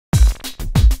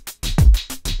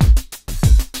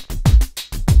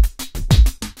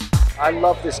I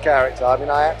love this character. I mean,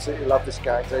 I absolutely love this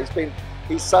character.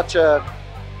 He's such a,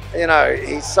 you know,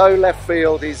 he's so left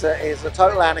field. He's a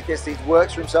total anarchist. He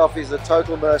works for himself. He's a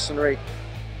total mercenary,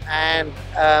 and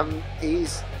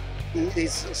he's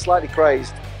slightly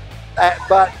crazed.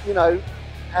 But you know,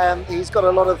 he's got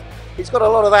a lot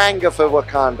of anger for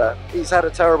Wakanda. He's had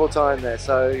a terrible time there,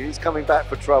 so he's coming back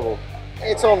for trouble.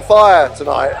 It's on fire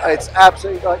tonight. It's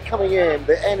absolutely like coming in.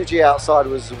 The energy outside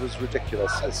was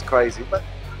ridiculous. It's crazy, but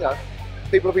you know,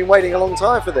 people have been waiting a long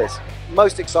time for this.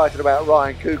 Most excited about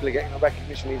Ryan Coogler getting the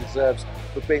recognition he deserves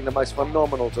for being the most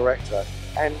phenomenal director.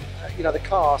 And you know, the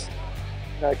cast,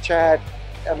 you know, Chad,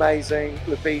 amazing,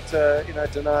 Lupita, you know,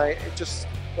 Danae, it just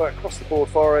across the board,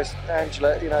 Forrest,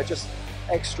 Angela, you know, just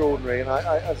extraordinary. And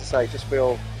I, as I say, just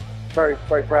feel very,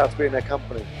 very proud to be in their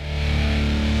company.